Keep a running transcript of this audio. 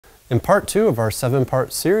In part 2 of our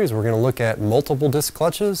 7-part series, we're going to look at multiple disc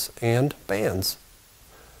clutches and bands.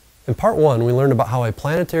 In part 1, we learned about how a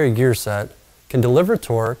planetary gear set can deliver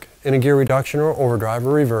torque in a gear reduction or overdrive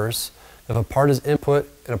or reverse. If a part is input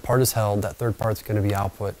and a part is held, that third part is going to be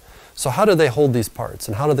output. So how do they hold these parts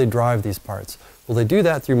and how do they drive these parts? Well, they do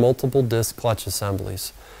that through multiple disc clutch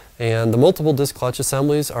assemblies. And the multiple disc clutch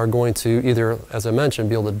assemblies are going to either, as I mentioned,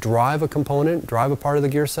 be able to drive a component, drive a part of the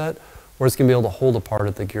gear set, or it's going to be able to hold a part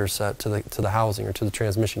of the gear set to the housing or to the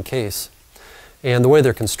transmission case. And the way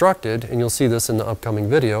they're constructed, and you'll see this in the upcoming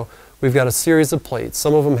video, we've got a series of plates.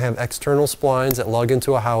 Some of them have external splines that lug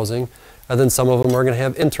into a housing, and then some of them are going to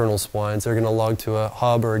have internal splines. They're going to lug to a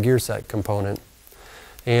hub or a gear set component.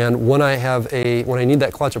 And when I need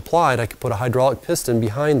that clutch applied, I can put a hydraulic piston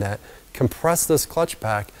behind that, compress this clutch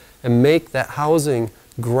pack, and make that housing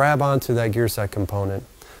grab onto that gear set component.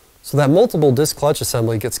 So that multiple disc clutch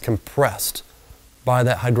assembly gets compressed by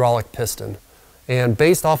that hydraulic piston. And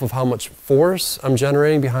based off of how much force I'm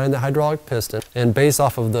generating behind the hydraulic piston, and based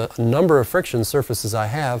off of the number of friction surfaces I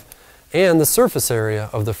have, and the surface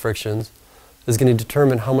area of the frictions, is going to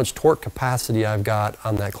determine how much torque capacity I've got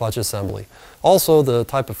on that clutch assembly. Also, the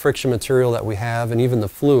type of friction material that we have, and even the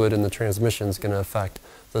fluid in the transmission is going to affect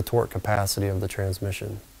the torque capacity of the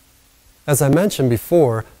transmission. As I mentioned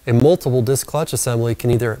before, a multiple disc clutch assembly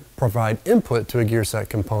can either provide input to a gear set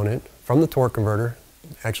component from the torque converter,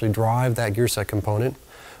 actually drive that gear set component,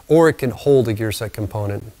 or it can hold a gear set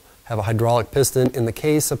component, have a hydraulic piston in the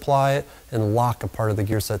case, apply it, and lock a part of the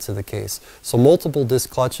gear set to the case. So multiple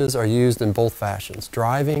disc clutches are used in both fashions,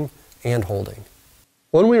 driving and holding.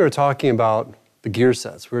 When we were talking about the gear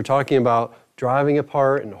sets, we were talking about driving a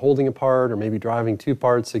part and holding a part, or maybe driving two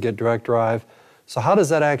parts to get direct drive. So how does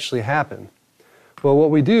that actually happen? Well, what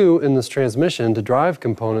we do in this transmission to drive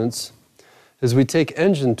components is we take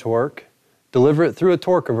engine torque, deliver it through a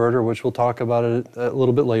torque converter, which we'll talk about it a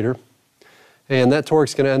little bit later, and that torque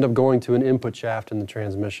is going to end up going to an input shaft in the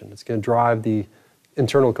transmission. It's going to drive the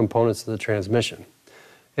internal components of the transmission.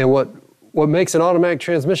 And what makes an automatic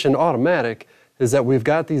transmission automatic is that we've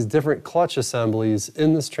got these different clutch assemblies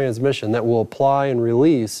in this transmission that will apply and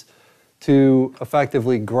release to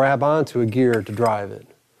effectively grab onto a gear to drive it.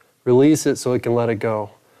 Release it so it can let it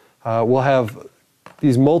go. We'll have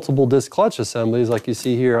these multiple disc clutch assemblies like you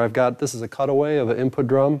see here. This is a cutaway of an input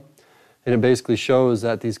drum, and it basically shows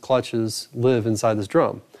that these clutches live inside this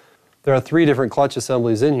drum. There are 3 different clutch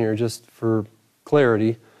assemblies in here, just for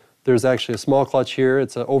clarity. There's actually a small clutch here.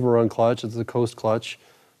 It's an overrun clutch. It's a coast clutch.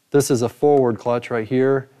 This is a forward clutch right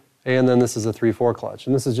here, and then this is a 3/4 clutch.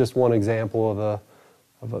 And this is just one example of a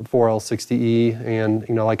 4L60E, and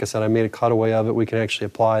like I said, I made a cutaway of it. We can actually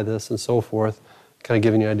apply this and so forth, kind of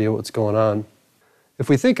giving you an idea what's going on. If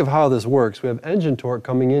we think of how this works, we have engine torque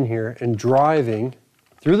coming in here and driving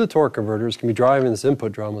through the torque converters, can be driving this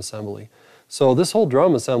input drum assembly. So this whole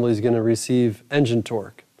drum assembly is going to receive engine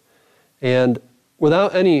torque. And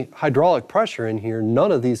without any hydraulic pressure in here,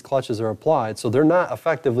 none of these clutches are applied, so they're not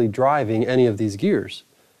effectively driving any of these gears.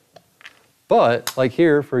 But, like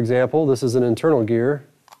here, for example, this is an internal gear.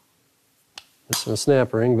 This is a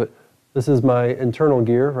snap ring, but this is my internal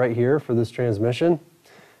gear right here for this transmission.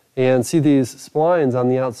 And see these splines on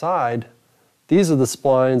the outside? These are the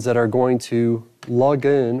splines that are going to lug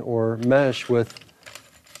in or mesh with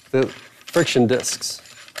the friction discs.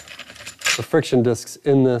 The friction discs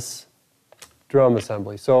in this drum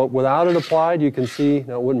assembly. So without it applied, you can see,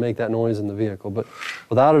 now it wouldn't make that noise in the vehicle, but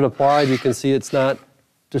without it applied, you can see it's not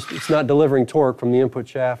delivering torque from the input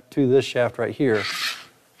shaft to this shaft right here.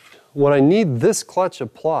 When I need this clutch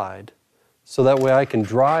applied, so that way I can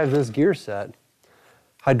drive this gear set,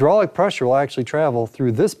 hydraulic pressure will actually travel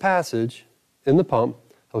through this passage in the pump.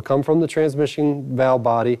 It'll come from the transmission valve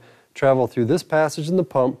body, travel through this passage in the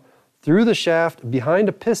pump, through the shaft, behind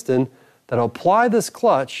a piston that'll apply this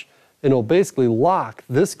clutch, and it'll basically lock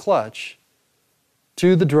this clutch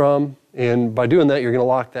to the drum, and by doing that, you're going to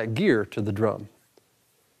lock that gear to the drum.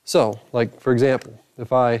 So, like for example,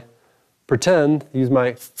 if I pretend, use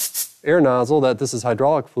my air nozzle, that this is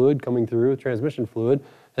hydraulic fluid coming through, transmission fluid,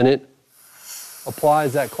 and it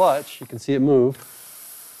applies that clutch, you can see it move.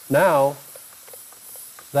 Now,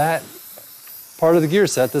 that part of the gear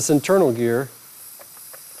set, this internal gear,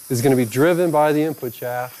 is going to be driven by the input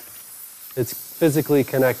shaft. It's physically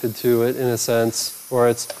connected to it in a sense, or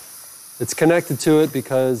it's connected to it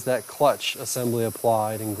because that clutch assembly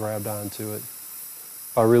applied and grabbed onto it.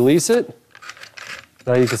 If I release it,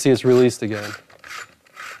 now you can see it's released again.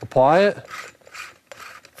 Apply it.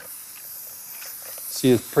 See,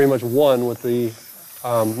 it's pretty much one with the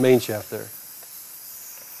main shaft there.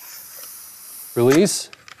 Release.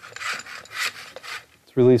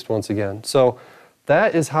 it's released once again. So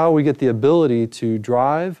that is how we get the ability to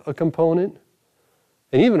drive a component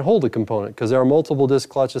and even hold a component, because there are multiple disc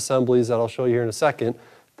clutch assemblies that I'll show you here in a second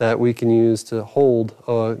that we can use to hold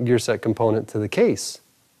a gear set component to the case.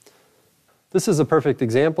 This is a perfect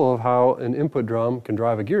example of how an input drum can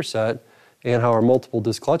drive a gear set and how our multiple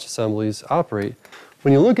disc clutch assemblies operate.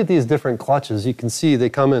 When you look at these different clutches, you can see they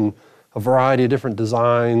come in a variety of different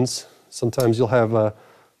designs. Sometimes you'll have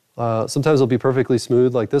sometimes they'll be perfectly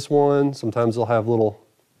smooth like this one. Sometimes they'll have little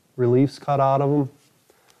reliefs cut out of them.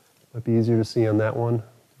 Might be easier to see on that one,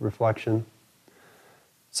 reflection.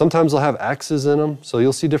 Sometimes they'll have X's in them, so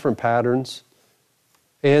you'll see different patterns.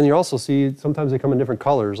 And you also see sometimes they come in different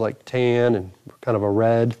colors like tan and kind of a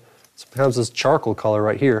red. Sometimes this charcoal color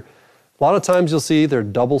right here. A lot of times you'll see they're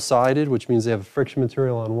double-sided, which means they have friction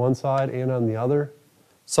material on one side and on the other.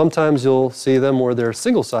 Sometimes you'll see them where they're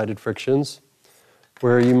single-sided frictions,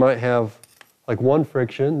 where you might have like one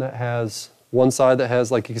friction that has one side that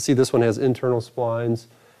has, like you can see this one has internal splines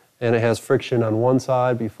and it has friction on one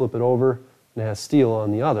side, but you flip it over and it has steel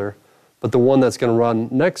on the other. But the one that's going to run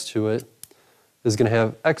next to it is going to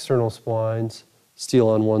have external splines, steel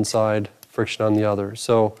on one side, friction on the other.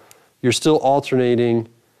 So you're still alternating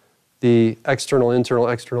the external, internal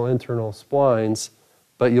splines,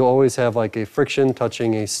 but you'll always have like a friction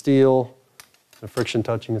touching a steel, a friction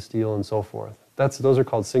touching a steel, and so forth. Those are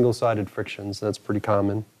called single-sided frictions. That's pretty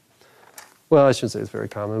common. Well, I shouldn't say it's very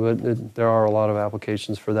common, but there are a lot of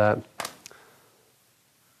applications for that.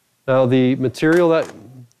 Now, the material that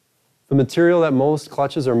most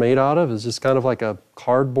clutches are made out of is just kind of like a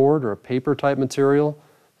cardboard or a paper type material.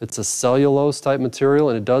 It's a cellulose type material,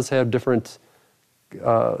 and it does have different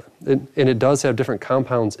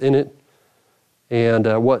compounds in it.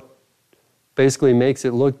 And what basically makes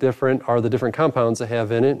it look different are the different compounds they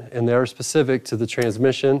have in it, and they are specific to the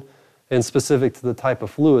transmission and specific to the type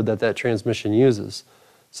of fluid that transmission uses.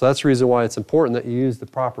 So that's the reason why it's important that you use the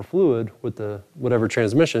proper fluid with whatever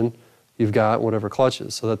transmission you've got, whatever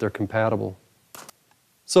clutches, so that they're compatible.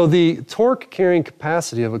 So the torque carrying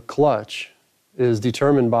capacity of a clutch is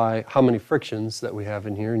determined by how many frictions that we have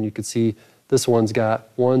in here, and you can see this one's got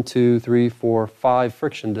 1, 2, 3, 4, 5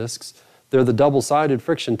 friction discs. They're the double-sided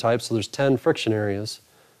friction type, so there's 10 friction areas.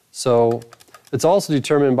 So it's also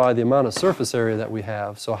determined by the amount of surface area that we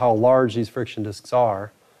have, so how large these friction discs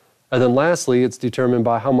are. And then lastly, it's determined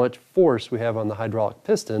by how much force we have on the hydraulic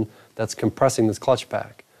piston that's compressing this clutch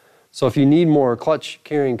pack. So if you need more clutch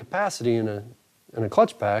carrying capacity in a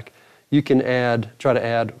clutch pack, you can try to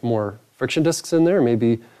add more friction discs in there.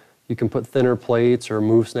 Maybe you can put thinner plates or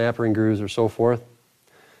move snap ring grooves or so forth.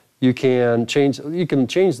 You can change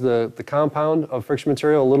the compound of friction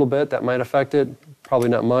material a little bit. That might affect it, probably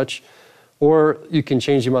not much. Or you can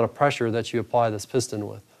change the amount of pressure that you apply this piston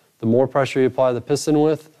with. The more pressure you apply the piston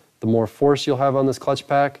with, the more force you'll have on this clutch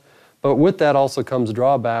pack. But with that also comes a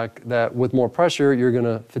drawback that with more pressure, you're going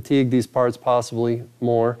to fatigue these parts possibly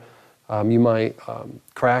more. You might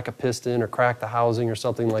crack a piston or crack the housing or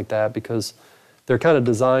something like that, because they're kind of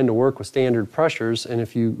designed to work with standard pressures, and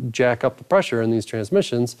if you jack up the pressure in these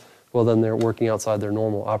transmissions, well, then they're working outside their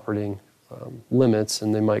normal operating limits,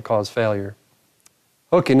 and they might cause failure.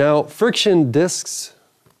 Okay, now friction discs,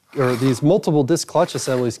 or these multiple disc clutch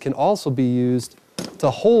assemblies, can also be used to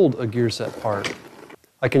hold a gear set part.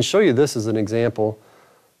 I can show you this as an example.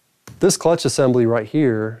 This clutch assembly right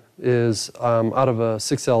here is out of a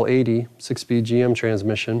 6L80, 6-speed GM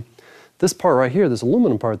transmission. This part right here, this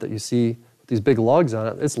aluminum part that you see, these big lugs on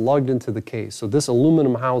it, it's lugged into the case. So this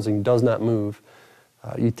aluminum housing does not move.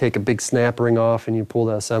 You take a big snap ring off and you pull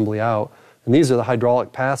the assembly out. And these are the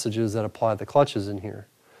hydraulic passages that apply the clutches in here.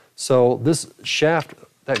 So this shaft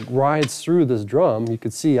that rides through this drum, you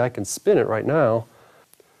can see I can spin it right now.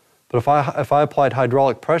 But if I applied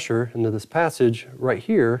hydraulic pressure into this passage right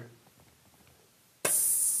here, you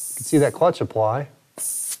can see that clutch apply.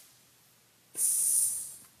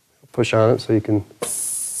 Push on it so you can.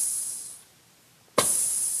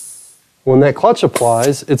 When that clutch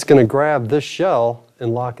applies, it's going to grab this shell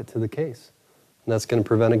and lock it to the case. And that's going to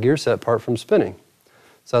prevent a gear set part from spinning.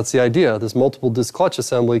 So that's the idea. This multiple disc clutch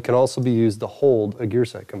assembly can also be used to hold a gear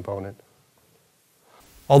set component.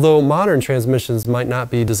 Although modern transmissions might not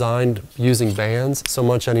be designed using bands so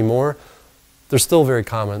much anymore, they're still very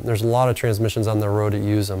common. There's a lot of transmissions on the road that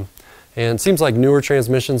use them. And it seems like newer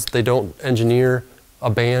transmissions, they don't engineer a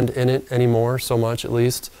band in it anymore, so much at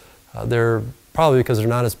least. They're probably because they're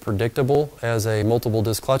not as predictable as a multiple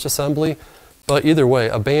disc clutch assembly. But either way,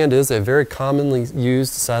 a band is a very commonly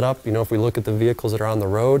used setup. You know, if we look at the vehicles that are on the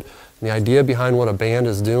road, and the idea behind what a band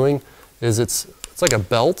is doing is it's like a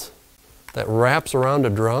belt that wraps around a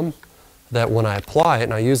drum, that when I apply it,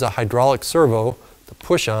 and I use a hydraulic servo to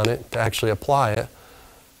push on it to actually apply it,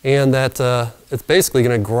 and that it's basically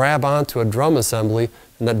going to grab onto a drum assembly,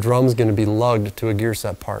 and that drum's going to be lugged to a gear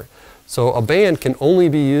set part. So a band can only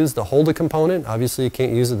be used to hold a component. Obviously you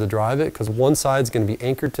can't use it to drive it because one side's going to be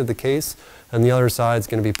anchored to the case and the other side's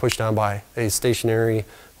going to be pushed down by a stationary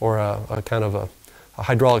or a kind of a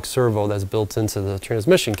hydraulic servo that's built into the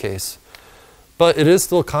transmission case. But it is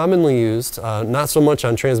still commonly used, not so much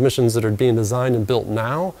on transmissions that are being designed and built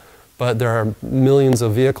now, but there are millions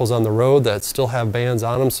of vehicles on the road that still have bands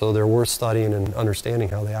on them, so they're worth studying and understanding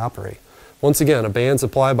how they operate. Once again, a band's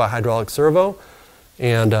applied by hydraulic servo,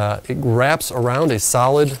 and it wraps around a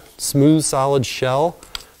solid, smooth, solid shell,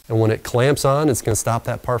 and when it clamps on, it's going to stop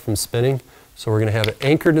that part from spinning. So we're going to have it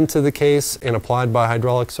anchored into the case and applied by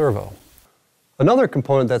hydraulic servo. Another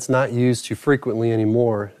component that's not used too frequently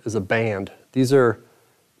anymore is a band. These are,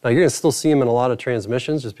 now you're going to still see them in a lot of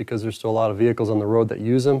transmissions just because there's still a lot of vehicles on the road that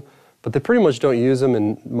use them, but they pretty much don't use them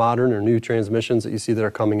in modern or new transmissions that you see that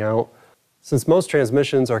are coming out. Since most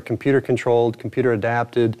transmissions are computer controlled, computer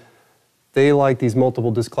adapted, they like these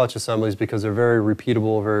multiple disc clutch assemblies because they're very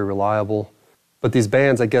repeatable, very reliable. But these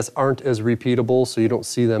bands, I guess, aren't as repeatable, so you don't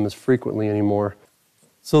see them as frequently anymore.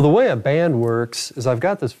 So the way a band works is I've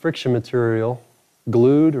got this friction material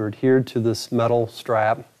glued or adhered to this metal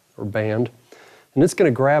strap or band, and it's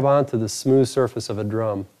going to grab onto the smooth surface of a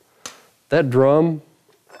drum. That drum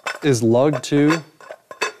is lugged to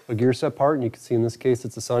a gear set part, and you can see in this case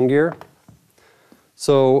it's a sun gear.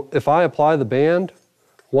 So if I apply the band,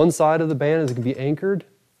 one side of the band is going to be anchored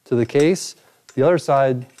to the case. The other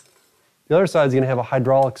side is going to have a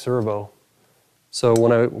hydraulic servo. So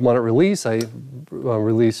when I want to release, I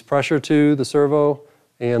release pressure to the servo,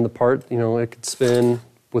 and the part, it could spin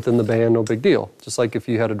within the band, no big deal. Just like if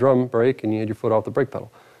you had a drum brake and you had your foot off the brake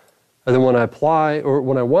pedal. And then when I apply, or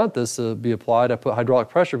when I want this to be applied, I put hydraulic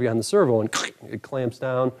pressure behind the servo and it clamps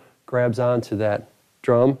down, grabs onto that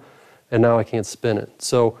drum, and now I can't spin it.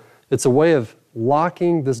 So it's a way of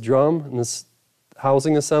locking this drum and this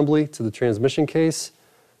housing assembly to the transmission case,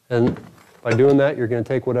 and by doing that, you're going to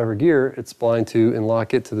take whatever gear it's splined to and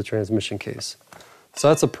lock it to the transmission case. So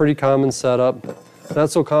that's a pretty common setup. Not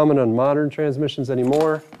so common on modern transmissions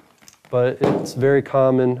anymore, but it's very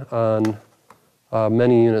common on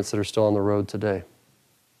many units that are still on the road today.